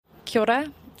Kia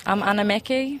ora, I'm Ana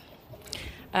Mackie.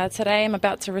 Today I'm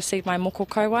about to receive my moko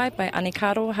kauae by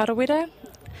Anikaaro Harawira.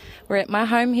 We're at my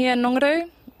home here in Nongaru.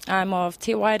 I'm of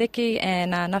Te Wairiki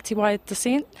and Ngāti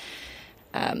descent.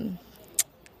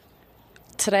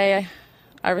 Today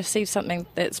I received something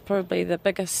that's probably the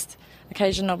biggest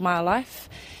occasion of my life.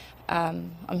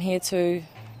 I'm here to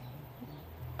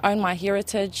own my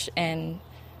heritage and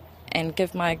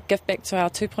give my gift back to our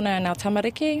tūpuna and our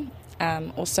tamariki.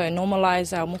 Also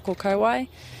normalise our moko kauae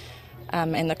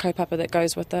and the kaupapa that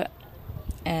goes with it.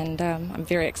 And I'm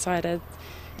very excited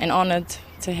and honoured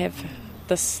to have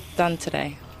this done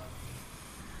today.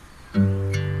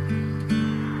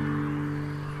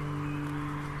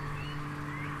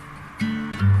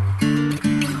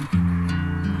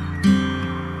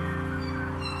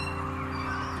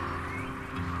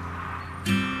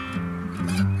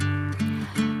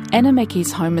 Ana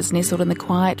Mackie's home is nestled in the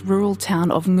quiet rural town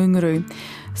of Ngunguru,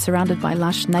 surrounded by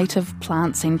lush native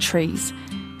plants and trees.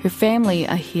 Her family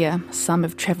are here. Some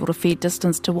have travelled a fair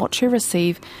distance to watch her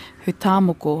receive her Taa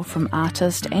Moko from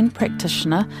artist and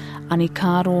practitioner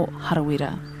Anikaaro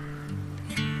Harawira.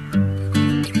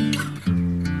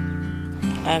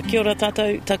 Kia ora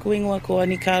tātou, taku ingoa ko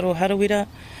Anikaaro Harawira.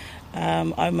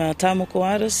 I'm a Taa Moko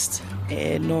artist,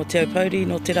 no Te Aupauri,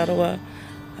 no Te Raroa,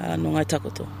 no Ngai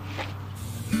Takoto.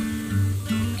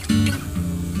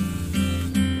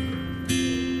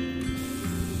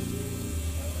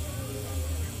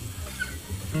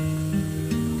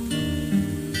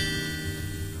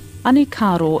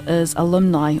 Anikaaro is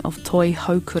alumni of Toi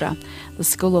Haukura, the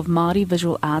School of Māori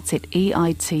Visual Arts at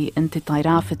EIT in Te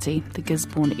Tairāwhiti, the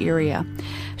Gisborne area.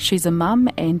 She's a mum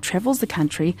and travels the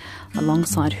country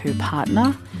alongside her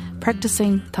partner,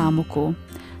 practising Taa Moko.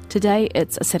 Today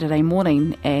it's a Saturday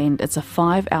morning and it's a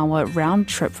 5-hour round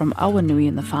trip from Awanui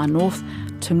in the far north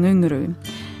to Ngunguru.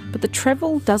 But the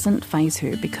travel doesn't faze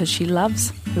her because she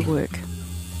loves her work.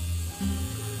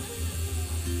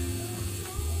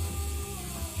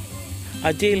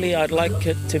 Ideally, I'd like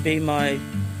it to be my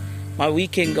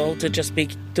weekend goal to just be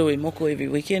doing moko every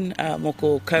weekend,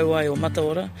 moko kauae or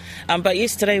mataora. But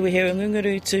yesterday we're here in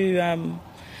Ngunguru to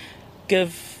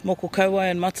give moko kauae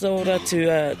and mataora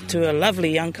to a lovely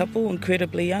young couple,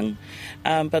 incredibly young.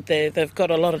 But they've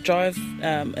got a lot of drive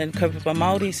and kaupapa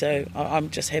Māori, so I'm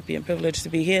just happy and privileged to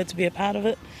be here, to be a part of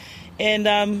it.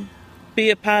 And be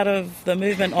a part of the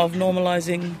movement of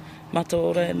normalising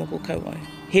mataora and moko kauae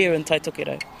here in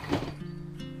Taitokero.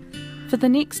 For the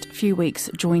next few weeks,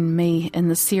 join me in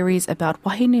the series about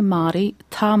wahine Māori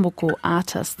Taa Moko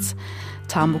artists.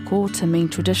 Taa Moko to mean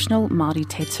traditional Māori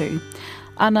tattoo.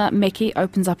 Ana Mackie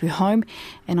opens up her home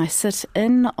and I sit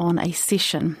in on a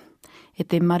session. E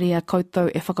te maria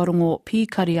koutou e whakarongo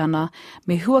pīkari ana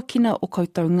me huakina o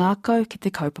koutou ngākau ki te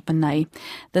kaupapa nei.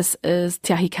 This is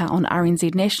Te Ahi Ka on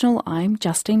RNZ National. I'm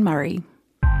Justine Murray.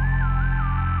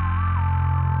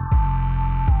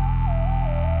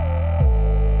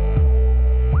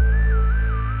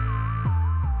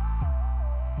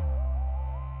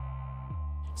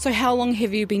 So how long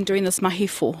have you been doing this mahi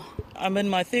for? I'm in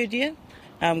my 3rd year.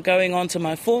 I'm going on to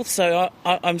my 4th, so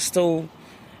I'm still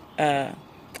a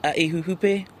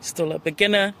ihuhupe, still a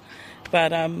beginner.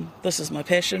 But this is my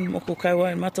passion, moko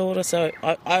kauae and mataora, so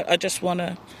I just want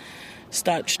to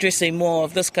start stressing more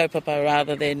of this kaupapa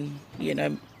rather than,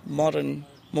 modern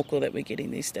moko that we're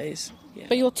getting these days. Yeah.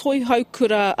 But you're Toi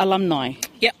Haukura alumni.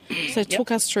 Yep. So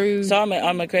talk us through... So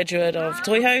I'm a graduate of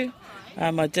Toiho.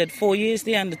 I did 4 years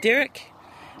there under Derek.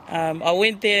 I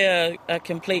went there a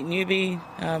complete newbie,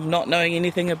 not knowing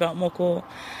anything about moko.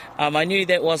 I knew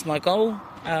that was my goal,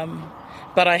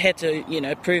 but I had to,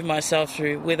 prove myself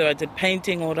through whether I did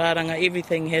painting or rāranga.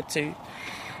 Everything had to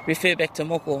refer back to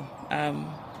moko.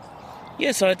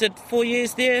 So I did 4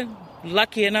 years there,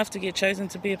 lucky enough to get chosen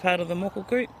to be a part of the moko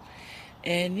group.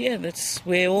 And that's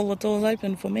where all the doors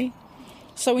opened for me.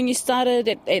 So when you started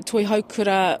at Toi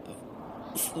Haukura,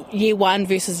 year 1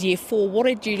 versus year 4, what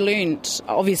had you learned?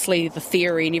 Obviously the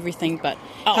theory and everything, but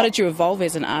how did you evolve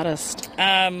as an artist?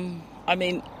 The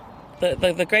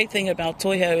great thing about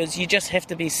Toiho is you just have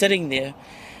to be sitting there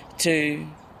to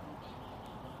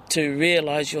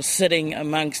realise you're sitting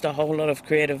amongst a whole lot of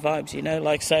creative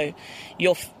vibes, so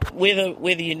you're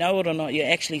whether you know it or not, you're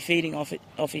actually feeding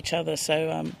off each other.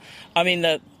 So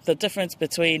the difference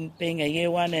between being a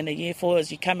year 1 and a year 4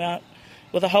 is you come out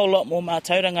with a whole lot more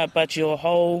mātauranga, but your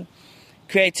whole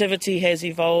creativity has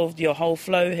evolved, your whole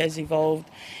flow has evolved,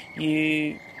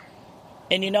 you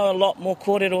know a lot more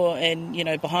kōrero and,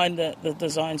 behind the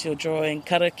designs you're drawing,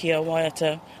 karakia,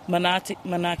 waiata,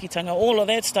 manakitanga, all of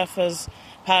that stuff is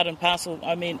part and parcel.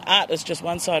 Art is just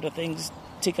one side of things.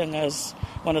 tikanga is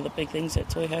one of the big things at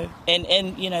Toiho.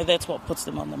 And you know, that's what puts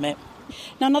them on the map.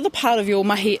 Now, another part of your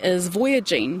mahi is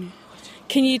voyaging.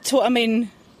 Can you talk,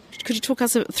 could you talk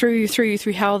us through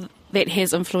how that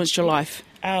has influenced your life?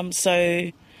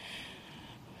 So,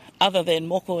 other than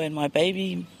moko and my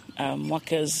baby,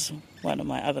 waka's one of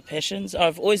my other passions.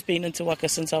 I've always been into waka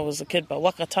since I was a kid, but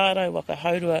waka tārai, waka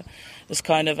haurua is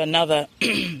kind of another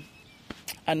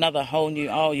whole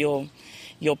new,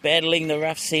 you're battling the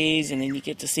rough seas, and then you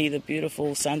get to see the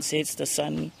beautiful sunsets, the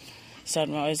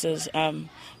sunrises.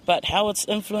 But how it's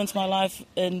influenced my life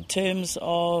in terms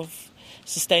of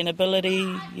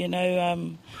sustainability, you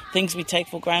know, things we take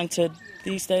for granted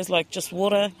these days, like just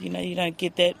water, you know, you don't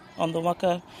get that on the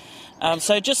waka.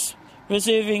 So just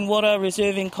reserving water,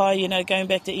 reserving kai, you know, going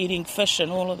back to eating fish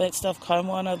and all of that stuff, kai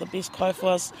moana, the best kai for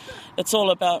us. It's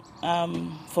all about,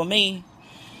 for me,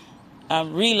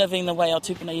 reliving the way our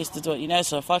tupuna used to do it, you know,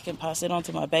 so if I can pass it on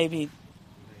to my baby,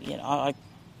 you know,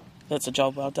 that's a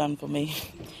job well done for me.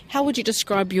 How would you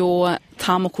describe your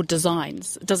Taa Moko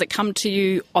designs? Does it come to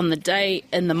you on the day,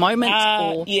 in the moment?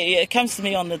 Or? Yeah, it comes to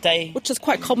me on the day. Which is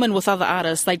quite common with other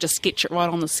artists. They just sketch it right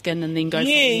on the skin and then go from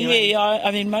there. Yeah.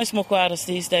 I mean, most moko artists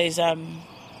these days,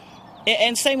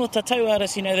 and same with tattoo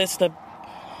artists, you know, that's the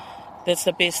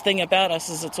best thing about us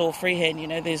is it's all freehand, you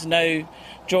know, there's no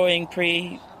drawing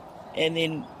and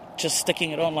then just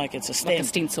sticking it on like it's a stamp. Like a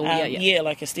stencil, Yeah,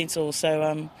 like a stencil.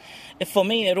 So for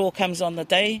me, it all comes on the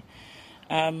day.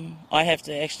 I have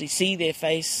to actually see their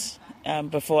face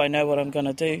before I know what I'm going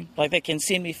to do. Like, they can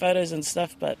send me photos and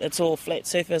stuff, but it's all flat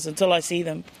surface. Until I see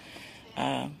them,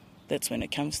 that's when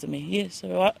it comes to me. Yeah,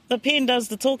 so the pen does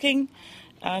the talking.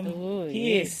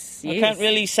 Yes. I can't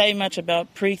really say much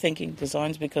about pre-thinking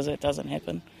designs because it doesn't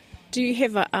happen. Do you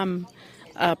have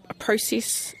a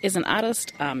process as an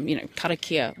artist? You know,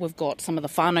 karakia, we've got some of the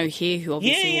whānau here who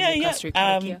obviously will walk us through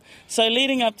karakia. So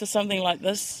leading up to something like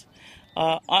this,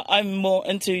 I'm more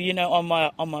into, you know, on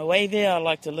my way there, I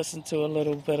like to listen to a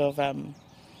little bit of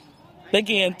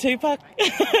Biggie and Tupac.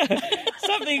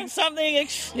 something no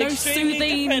extremely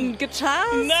soothing different.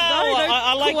 Guitars. No,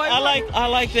 I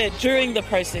like that during the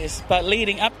process, but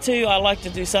leading up to, I like to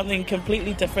do something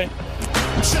completely different.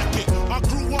 Check it. I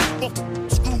grew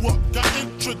up, screw up, got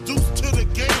introduced to the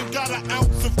game, got an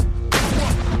ounce of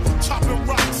chopping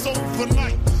rocks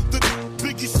overnight. The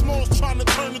Biggie Smalls trying to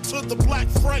turn into the Black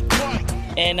Frank White.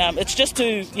 And it's just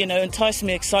to, you know, entice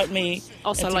me, excite me.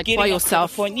 Also, like by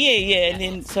yourself. Yeah. And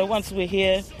then, so once we're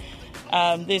here,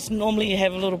 there's normally you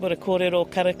have a little bit of kōrero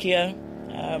karakia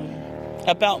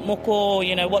about moko,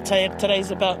 you know, what today's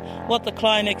about, what the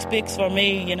client expects from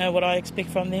me, you know, what I expect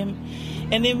from them.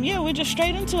 And then, yeah, we're just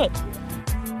straight into it.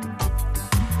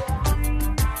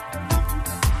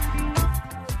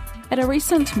 At a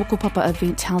recent mokopapa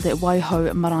event held at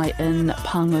Waiho Marae in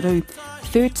Pangaru,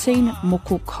 13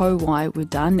 moko kauae were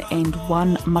done and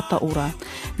 1 mataora.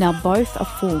 Now both are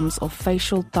forms of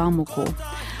facial Taa Moko.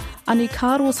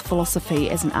 Anikaaro's philosophy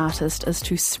as an artist is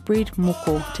to spread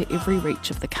moko to every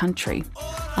reach of the country.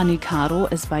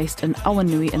 Anikaaro is based in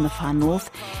Awanui in the far north.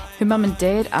 Her mum and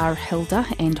dad are Hilda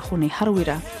and Hone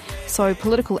Harawira, so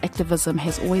political activism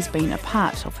has always been a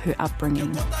part of her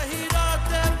upbringing.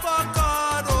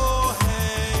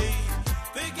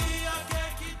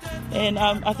 And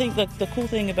I think that the cool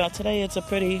thing about today, it's a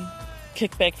pretty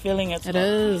kickback feeling. It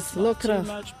is. Look at too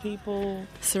much people.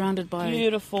 Surrounded by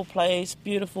beautiful place,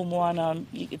 beautiful moana.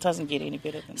 It doesn't get any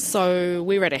better than that. So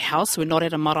we're at a house, we're not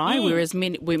at a marae, whereas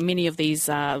where many of these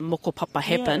mokopapa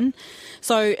happen. Yeah.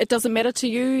 So it doesn't matter to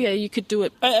you? You could do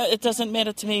it? It doesn't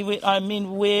matter to me. I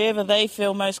mean, wherever they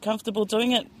feel most comfortable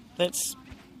doing it, that's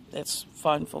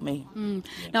fine for me. Yeah.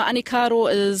 Now,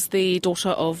 Anikaaro is the daughter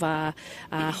of Hone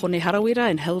Harawira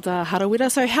and Hilda Harawira.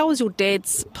 So how is your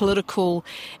dad's political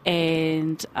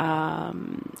and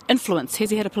influence? Has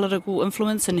he had a political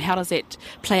influence, and how does that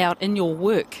play out in your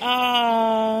work?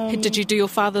 Did you do your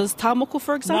father's Taa Moko,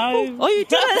 for example? No. Oh, you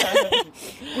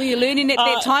did? Were you learning at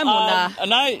that time or nah?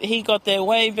 No, he got there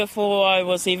way before I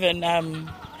was even...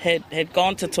 had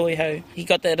gone to Toiho. He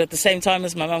got that at the same time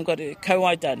as my mum got her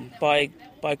kauae done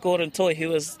by Gordon Toi, who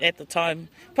was at the time,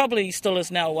 probably still is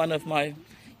now, one of my,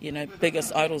 you know,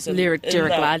 biggest idols. Derek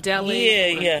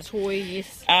Lardelle. Yeah. Toi,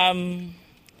 yes.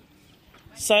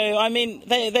 So, I mean,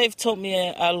 they've taught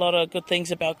me a lot of good things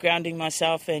about grounding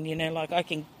myself, and, you know, like I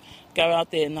can go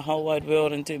out there in the whole wide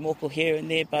world and do moko here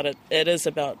and there, but it is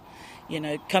about, you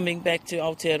know, coming back to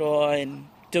Aotearoa and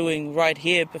doing right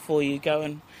here before you go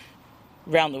and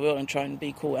around the world and try and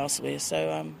be cool elsewhere.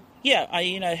 So,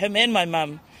 you know, him and my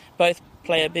mum both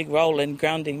play a big role in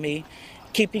grounding me,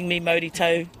 keeping me mauri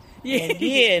tau,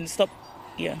 and stop,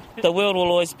 Yeah. The world will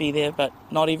always be there, but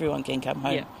not everyone can come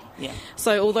home. Yeah.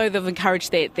 So although they've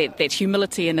encouraged that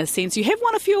humility in a sense, you have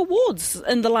won a few awards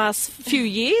in the last few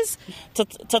years.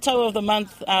 Tatau of the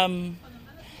Month,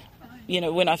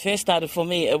 when I first started, for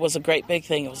me, it was a great big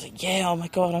thing. It was like, oh my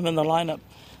God, I'm in the lineup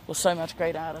with so much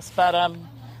great artists. But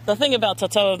the thing about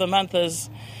Tatau of the Month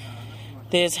is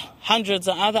there's hundreds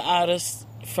of other artists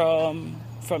from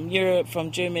Europe, from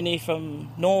Germany,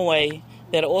 from Norway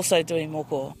that are also doing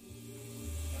moko.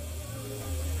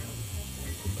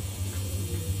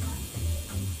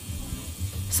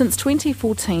 Since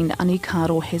 2014,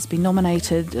 Anikaaro has been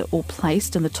nominated or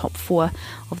placed in the top 4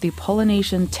 of the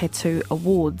Polynesian Tattoo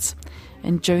Awards.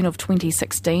 In June of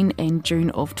 2016 and June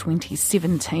of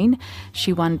 2017,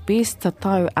 she won Best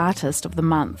Tatau Artist of the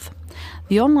Month.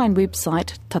 The online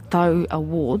website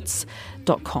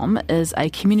tatauawards.com is a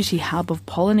community hub of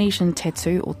Polynesian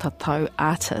tattoo or tatau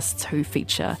artists who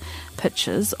feature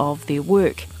pictures of their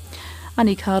work.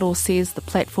 Anikaaro says the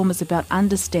platform is about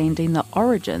understanding the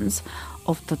origins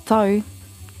of tatau,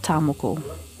 Taa Moko.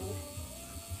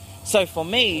 So for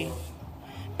me,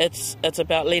 it's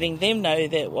about letting them know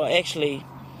that, well, actually,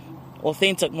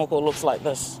 authentic moko looks like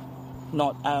this,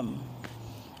 not a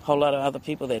whole lot of other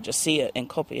people that just see it and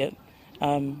copy it.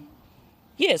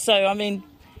 So, I mean,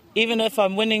 even if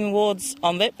I'm winning awards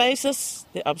on that basis,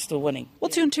 I'm still winning.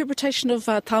 What's your interpretation of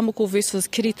Taa Moko versus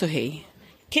kirituhi?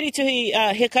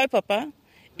 Kirituhi he kaupapa,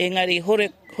 engari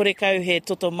horekau he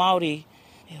toto Māori,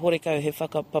 horekau he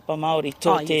whakapapa Māori,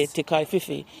 te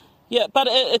kaiwhiwhi. Yeah, but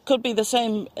it could be the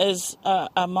same as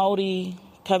a Māori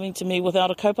coming to me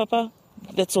without a kaupapa.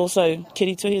 That's also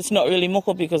kirituhi. It's not really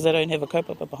moko because they don't have a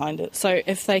kaupapa behind it. So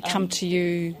if they come to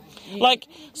you...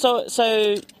 So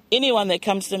anyone that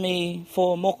comes to me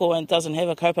for moko and doesn't have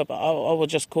a kaupapa, I will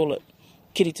just call it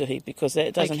kirituhi because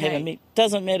that doesn't have a...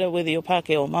 Doesn't matter whether you're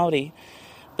Pākehā or Māori,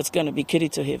 it's going to be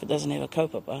kirituhi if it doesn't have a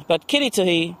kaupapa. But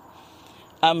kirituhi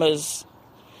is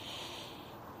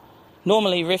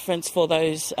normally reference for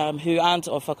those who aren't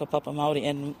of whakapapa Māori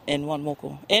and want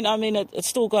moko. And I mean, it's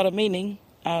still got a meaning.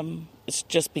 It's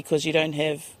just because you don't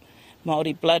have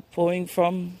Māori blood pouring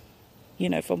from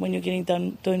when you're getting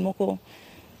done doing moko.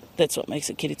 That's what makes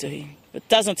it kirituhi. It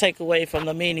doesn't take away from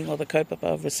the meaning or the kaupapa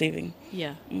of receiving.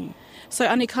 Yeah. So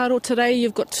Anikaaro, today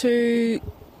you've got 2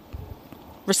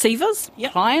 receivers,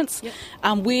 clients. Yep.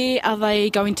 Where are they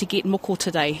going to get moko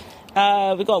today?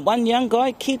 We've got one young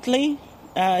guy, Keith Lee.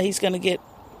 He's going to get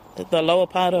the lower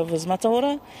part of his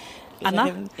matahora.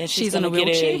 Ana, she's in a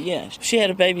wheelchair? She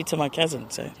had a baby to my cousin.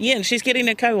 So and she's getting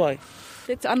a kauae.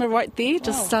 That's Ana right there,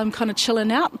 just kind of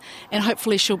chilling out. And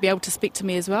hopefully she'll be able to speak to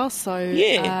me as well. So,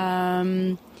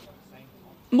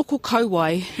 moko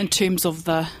kauae, in terms of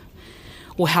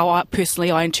how I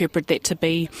interpret that to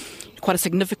be quite a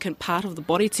significant part of the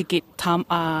body to get taa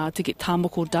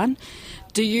moko done.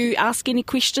 Do you ask any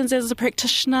questions as a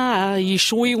practitioner? Are you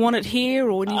sure you want it here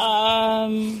or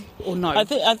anything? Or no? I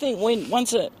think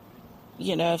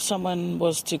if someone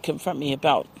was to confront me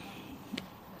about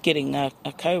getting a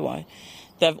kauae,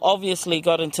 they've obviously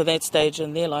got into that stage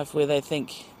in their life where they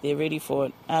think they're ready for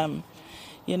it.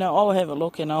 I'll have a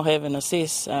look and I'll have an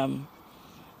assess.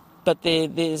 But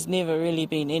there's never really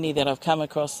been any that I've come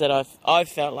across that I've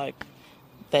felt like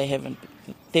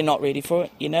they're not ready for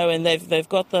it, and they've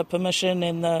got the permission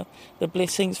and the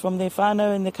blessings from their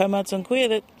whānau and the kaumata and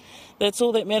koe. That's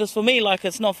all that matters for me. Like,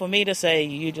 it's not for me to say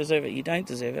you deserve it, you don't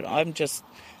deserve it. I'm just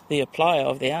the applier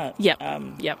of the art.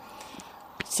 Yep.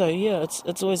 So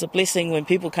it's always a blessing when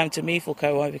people come to me for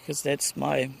kauae because that's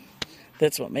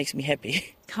what makes me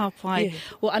happy. Ka pai. Yeah.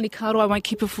 Well, Anikaaro, I won't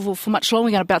keep it for much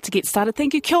longer. We're about to get started.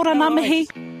 Thank you. Kia ora, ngā mihi.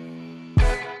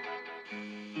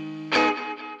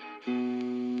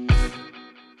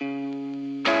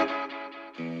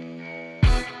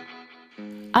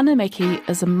 Ana Mackie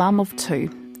is a mum of 2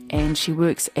 and she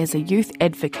works as a youth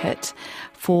advocate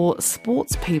for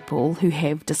sports people who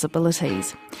have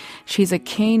disabilities. She's a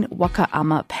keen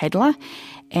waka-ama paddler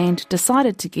and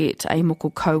decided to get a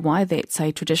moko kauae, that's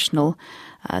a traditional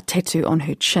tattoo on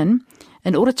her chin,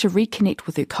 in order to reconnect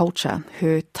with her culture,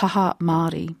 her taha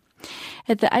Māori.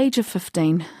 At the age of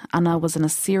 15, Ana was in a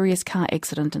serious car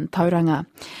accident in Tauranga.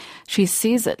 She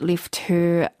says it left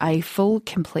her a full,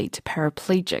 complete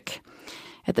paraplegic.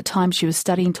 At the time, she was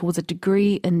studying towards a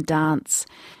degree in dance.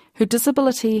 Her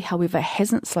disability, however,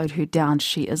 hasn't slowed her down.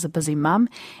 She is a busy mum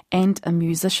and a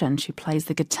musician. She plays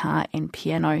the guitar and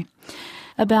piano.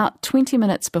 About 20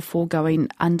 minutes before going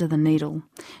under the needle,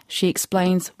 she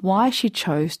explains why she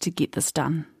chose to get this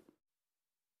done.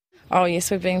 Oh yes,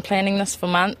 we've been planning this for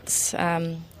months.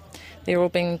 They're all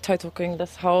been tautokuing the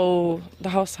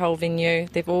whole venue.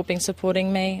 They've all been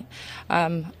supporting me.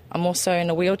 I'm also in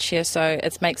a wheelchair, so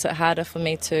it makes it harder for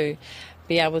me to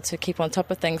be able to keep on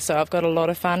top of things. So I've got a lot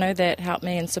of whānau that help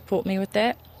me and support me with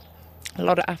that. A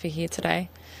lot of awhi here today.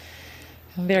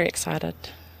 I'm very excited.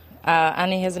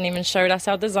 Ani hasn't even showed us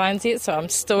our designs yet, so I'm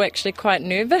still actually quite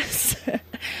nervous.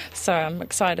 So I'm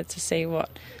excited to see what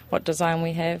design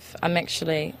we have. I'm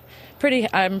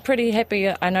pretty happy.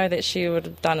 I know that she would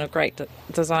have done a great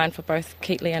design for both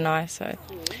Keatley and I. So,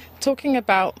 talking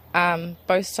about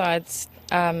both sides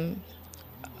of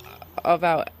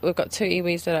we've got two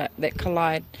iwis that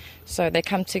collide, so they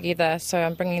come together. So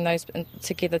I'm bringing those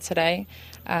together today.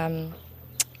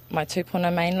 My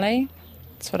tupuna mainly,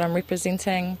 that's what I'm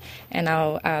representing, and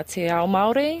our te ao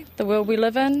Māori, the world we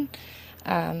live in,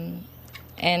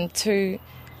 and to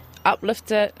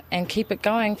uplift it and keep it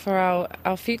going for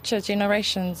our future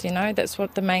generations, That's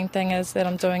what the main thing is that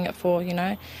I'm doing it for,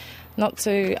 Not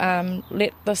to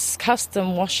let this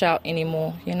custom wash out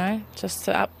anymore, Just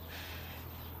to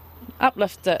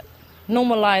uplift it,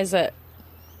 normalise it.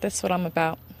 That's what I'm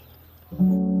about.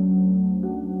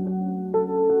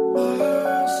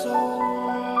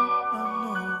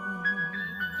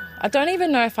 I don't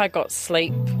even know if I got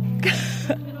sleep.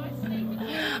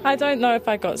 I don't know if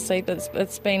I got sleep.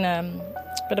 It's been a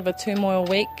bit of a turmoil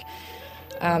week.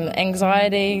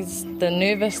 Anxieties, the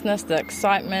nervousness, the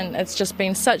excitement. It's just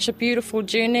been such a beautiful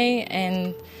journey,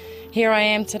 and here I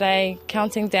am today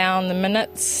counting down the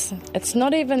minutes. It's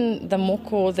not even the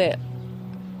moko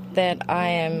that I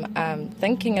am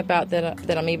thinking about,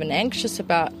 that I'm even anxious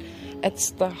about.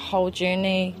 It's the whole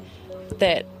journey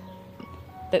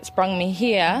that's brought me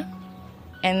here,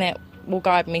 and that will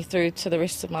guide me through to the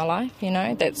rest of my life.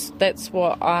 That's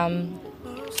what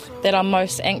that I'm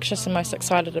most anxious and most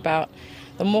excited about.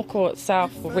 The moko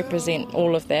itself will represent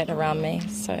all of that around me.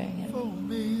 So yeah.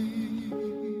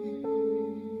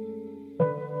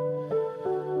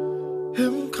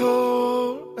 Him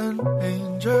call an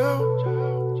angel,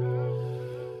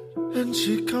 and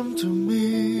she come to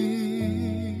me.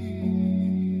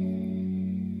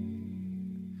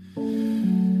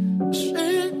 She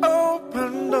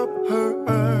opened up her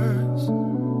eyes,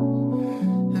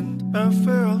 and I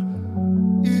felt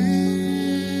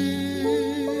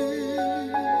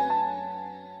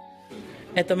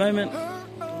At the moment,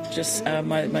 just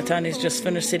my Tane's just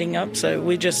finished setting up, so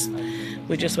we're just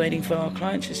waiting for our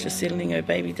client. She's just settling her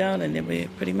baby down, and then we're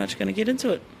pretty much going to get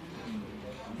into it.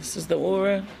 This is the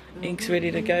aura, ink's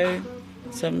ready to go,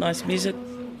 some nice music.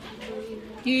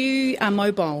 You are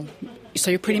mobile, so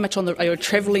you're pretty much you're a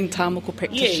travelling Taa Moko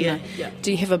practitioner. Yeah.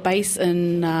 Do you have a base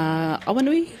in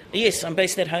Awanui? Yes, I'm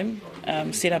based at home,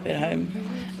 set up at home,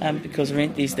 because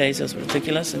rent these days is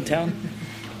ridiculous in town.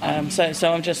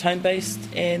 So I'm just home-based,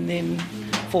 and then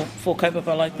for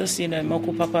kaupapa like this,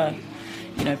 moko papa,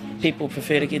 people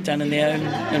prefer to get done in their own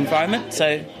environment.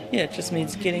 So, yeah, it just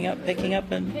means getting up, picking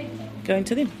up, and going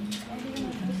to them.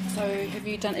 So have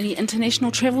you done any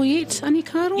international travel yet,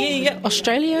 Anikaaro? Yeah.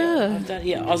 Australia?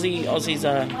 Aussies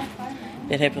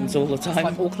that happens all the time.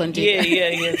 It's like Auckland, yeah.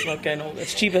 It's like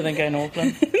it's cheaper than going to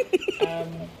Auckland.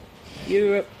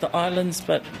 Europe, the islands,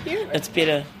 but it's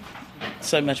better.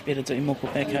 So much better doing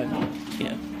moko back home.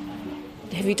 Yeah.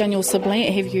 Have you done your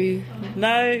sibling? Have you?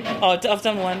 No. I've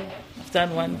done one.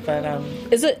 But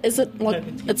Is it like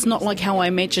it's not like how I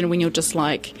imagine when you're just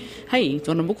like, hey,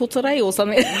 do you want a moko today or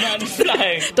something?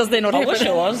 No. Does that not happen?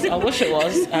 I wish it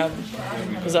was.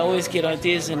 Because I always get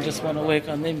ideas and just want to work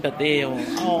on them, but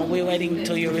we're waiting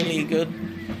until you're really good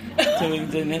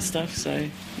doing that stuff. So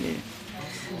yeah.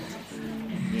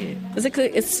 Is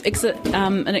it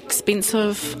an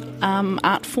expensive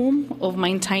art form of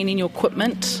maintaining your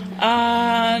equipment?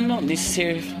 Not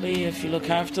necessarily if you look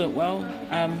after it well.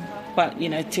 But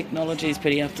technology is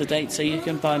pretty up to date, so you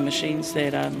can buy machines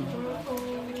that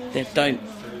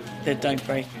don't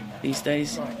break these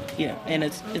days. Yeah, and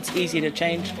it's easy to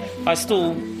change. I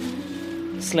still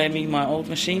slamming my old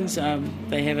machines.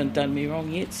 They haven't done me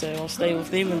wrong yet, so I'll stay with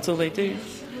them until they do.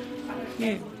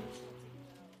 Yeah.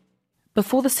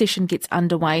 Before the session gets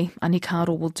underway,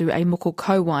 Anikaaro will do a moko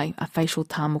kauae, a facial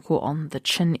Taa Moko on the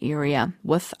chin area,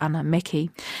 with Ana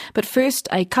Mackie. But first,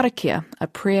 a karakia, a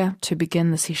prayer to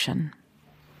begin the session.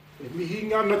 E mihi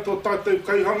ngana tō tātou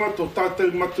kaihanga, tō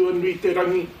tātou matua nui te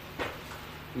rangi.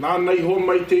 Nānei ho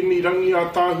mai tēnei rangi a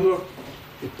tāhua.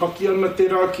 E paki ana te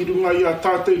rā ki runga i a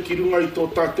tātou, ki runga i tō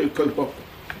tātou kaupapa.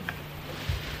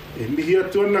 E mihi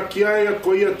atu ana ki aia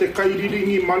ko ia te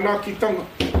kairiringi manakitanga.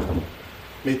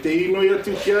 Me te ino ia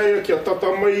tu ki aia, kia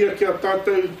tata mai ia kia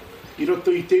tātou, i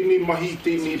roto i tēnei mahi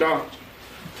tēnei rā.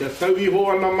 Kia tau iho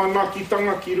ana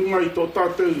manakitanga ki runga i tō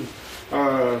tātou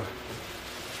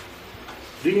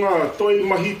Ringa toi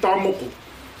mahi Taa Moko,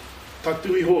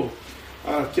 tatu iho,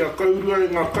 kia kaurua e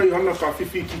ngā kaihana ka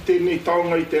whiwhi ki tēnei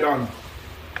taonga i te rana.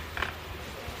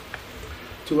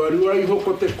 Tuarua iho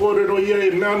ko te kōrero ia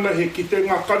e meana he ki te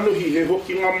ngā kanuhi he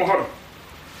hoki ngā mahara.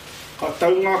 Ka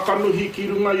tau ngā kanuhi ki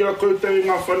runga i a koutou i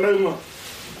ngā whanaunga,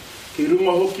 ki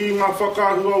runga hoki i ngā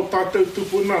whakaahua o tātou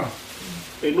tupuna,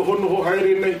 e noho noho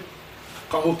haere nei,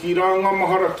 ka hoki rā ngā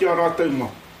mahara ki a rātou mā.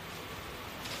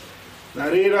 Nā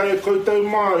reira e koutou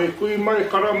mā, e kui mai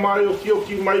kara mai o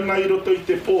ki mai nā i roto i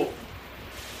te pō.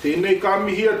 Tēnei ka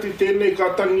mihi atu, tēnei ka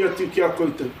tangi atu ki a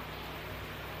koutou.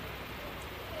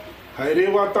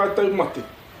 Haere wā tātou mate.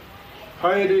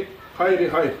 Haere, haere,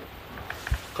 haere.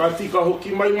 Ka tika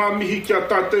hoki mai ngā mihi ki a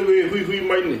tātou e hui hui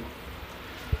mai nei.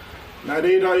 Nā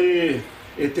reira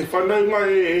e te whanaunga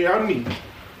e ani.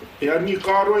 E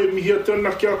Anikaaro e mihi atu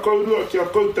ana ki a kaurua, ki a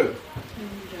koutou.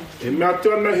 E mea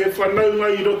tuana he whanaunga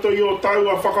i roto i o tau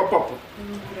a whakapapa.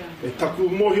 E taku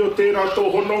mohi o tērā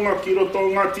tō hononga ki roto o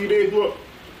Ngāti Rehua,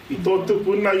 i tō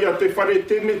tupuna i a te whare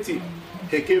teneti,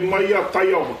 he ke mai a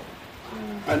tai awa.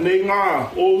 Anei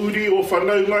ngā o uri o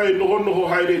whanaunga e noho noho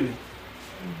haerene.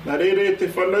 Nā rere e te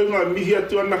whanaunga mihi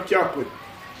atu ana ki a koe.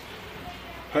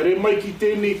 Haere mai ki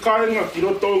tēnei kāinga ki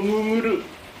roto o ngunguru,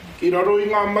 ki raro i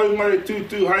ngā maunga e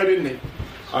tūtū haerene.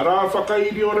 A rā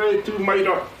whakairi ora e tū mai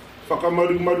rā.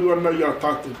 Whakamaru ana i a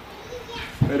tātou.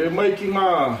 Haere mai ki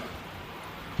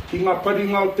ngā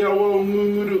paringa o te awa o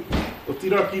ngunguru, o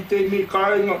tira ki tēnei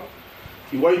kāinga,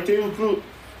 ki wai te uku,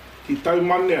 ki tau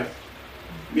manea.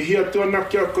 Mihi atu ana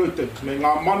ki a koutou, me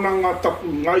ngā mana, ngā tapu,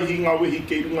 ngā ihi, ngā wehi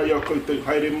kei runga i a koutou,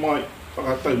 haere mai,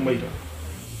 whakatau mai rā.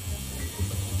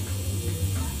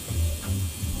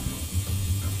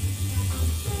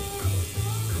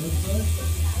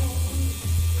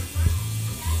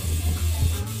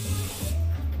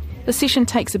 The session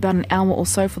takes about an hour or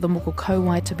so for the moko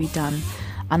kauae to be done.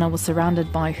 Ana was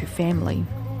surrounded by her family.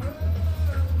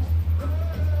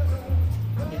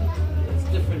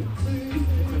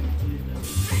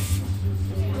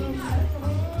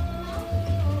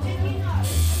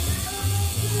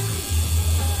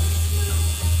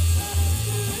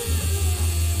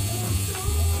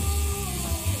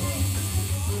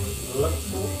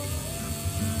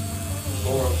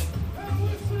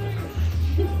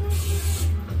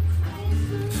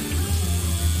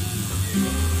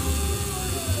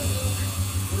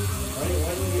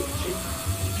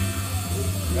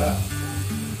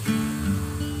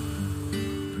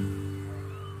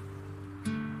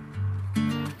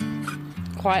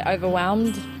 Quite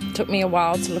overwhelmed. It took me a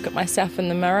while to look at myself in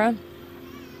the mirror,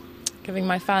 giving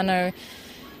my whānau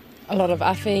a lot of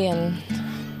awhi and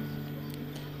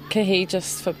kihi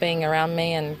just for being around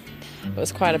me, and it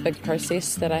was quite a big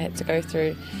process that I had to go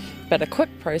through, but a quick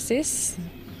process.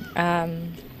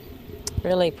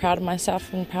 Really proud of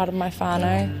myself and proud of my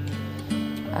whānau.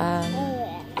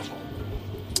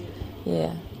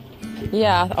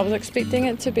 Yeah, I was expecting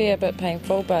it to be a bit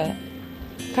painful, but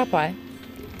ka pai.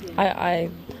 I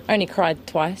only cried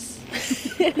twice.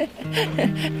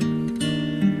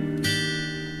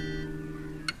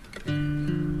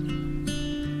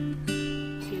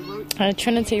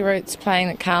 Trinity Roots playing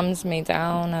that calms me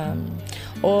down.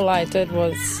 All I did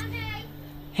was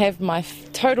have my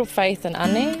total faith in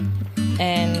Ani,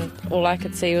 and all I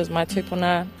could see was my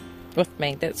tupuna with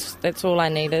me. That's all I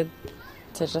needed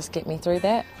to just get me through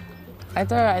that.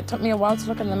 It took me a while to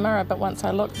look in the mirror, but once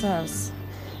I looked, I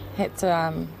had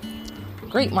to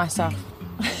greet myself.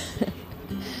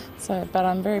 But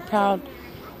I'm very proud.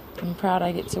 I'm proud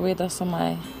I get to wear this on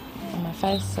my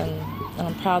face, and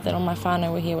I'm proud that all my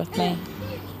whānau were here with me.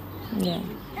 Yeah.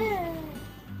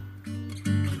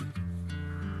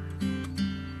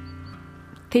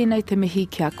 Tēnei te mihi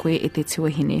kia koe e te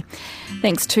tuahine.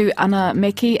 Thanks to Ana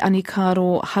Mackie,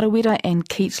 Anikaaro Harawira and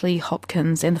Keatley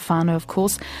Hopkins, and the whānau, of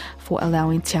course, for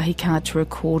allowing Te Ahi Kaa to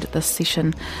record this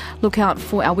session. Look out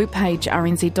for our webpage,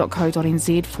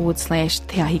 rnz.co.nz/Te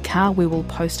Ahi Kaa, where we'll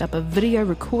post up a video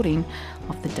recording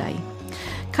of the day.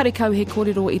 Karekau he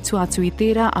kōrero i tuatu i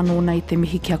tērā, anō nei te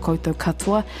mihi kia koutou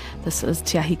katoa. This is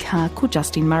Te Ahi Kaa ko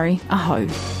Justin Murray. Ahau.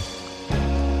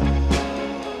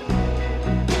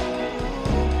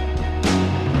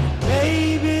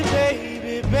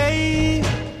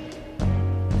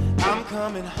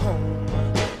 Coming home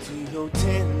to your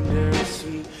tender,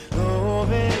 sweet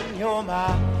loving. You're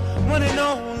my one and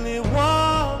only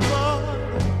one.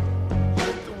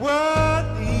 The world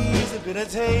leaves a bitter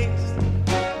taste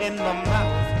in my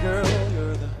mouth, girl.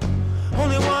 You're the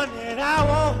only one that I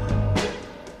want.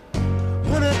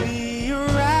 Wanna be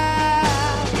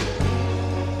around.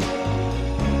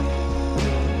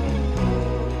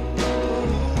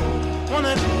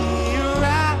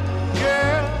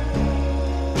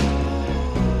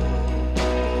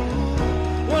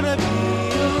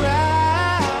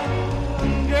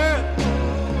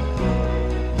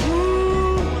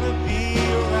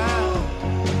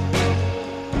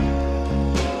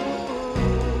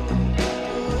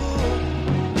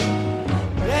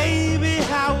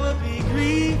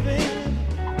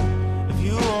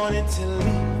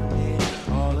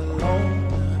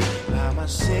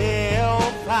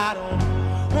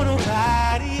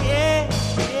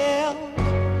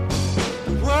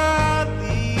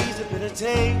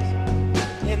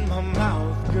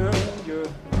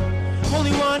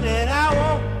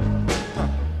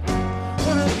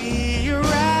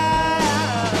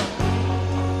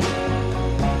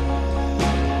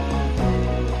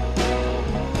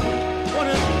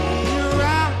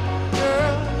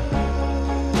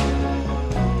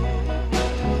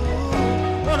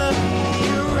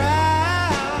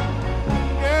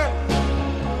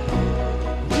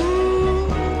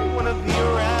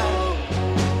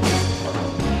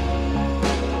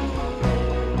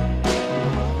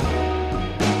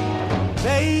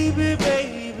 baby,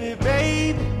 baby,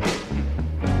 baby,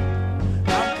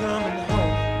 I'm coming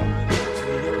home to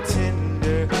your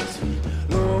tender, sweet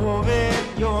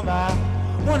loving. You're my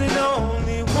one and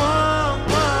only one.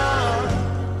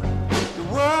 The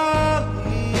world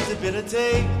needs a bit of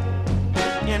take.